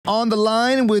on the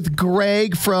line with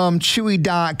Greg from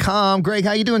Chewy.com. Greg,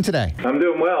 how you doing today? I'm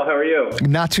doing well. How are you?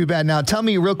 Not too bad. Now, tell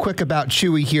me real quick about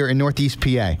Chewy here in Northeast PA.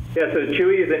 Yeah, so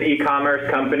Chewy is an e-commerce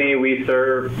company. We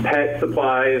serve pet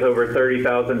supplies, over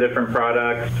 30,000 different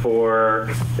products for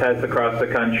pets across the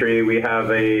country. We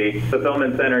have a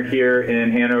fulfillment center here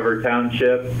in Hanover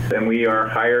Township, and we are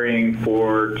hiring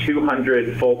for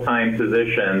 200 full-time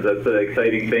positions. That's the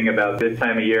exciting thing about this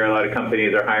time of year. A lot of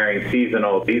companies are hiring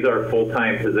seasonal. These are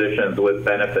full-time positions with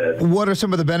benefits. What are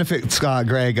some of the benefits,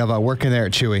 Greg, of working there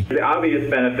at Chewy? The obvious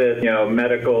benefits,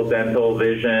 medical, dental,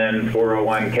 vision,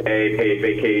 401k, paid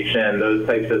vacation, those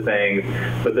types of things.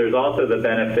 But there's also the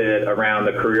benefit around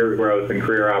the career growth and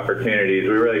career opportunities. We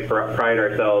really pride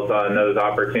ourselves on those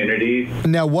opportunities.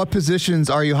 Now, what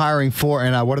positions are you hiring for,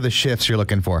 and what are the shifts you're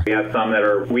looking for? We have some that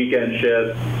are weekend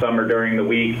shifts, some are during the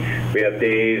week. We have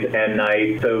days and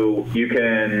nights. So you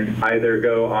can either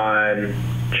go on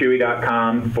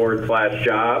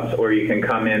Chewy.com/jobs, or you can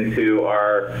come into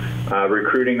our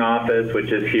recruiting office, which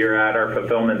is here at our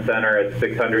fulfillment center at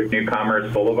 600 New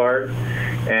Commerce Boulevard.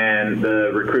 And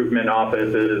the recruitment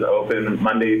office is open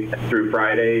Mondays through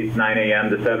Fridays, 9 a.m.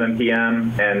 to 7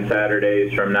 p.m., and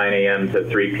Saturdays from 9 a.m. to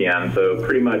 3 p.m. So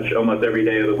pretty much almost every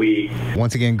day of the week.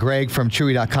 Once again, Greg from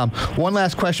Chewy.com. One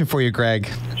last question for you, Greg.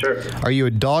 Sure. Are you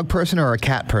a dog person or a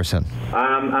cat person?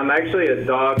 I'm actually a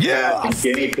dog, cat, and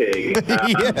guinea pig.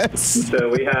 Yes. So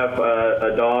we have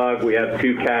a dog, we have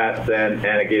 2 cats, and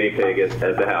a guinea pig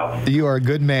at the house. You are a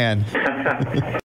good man.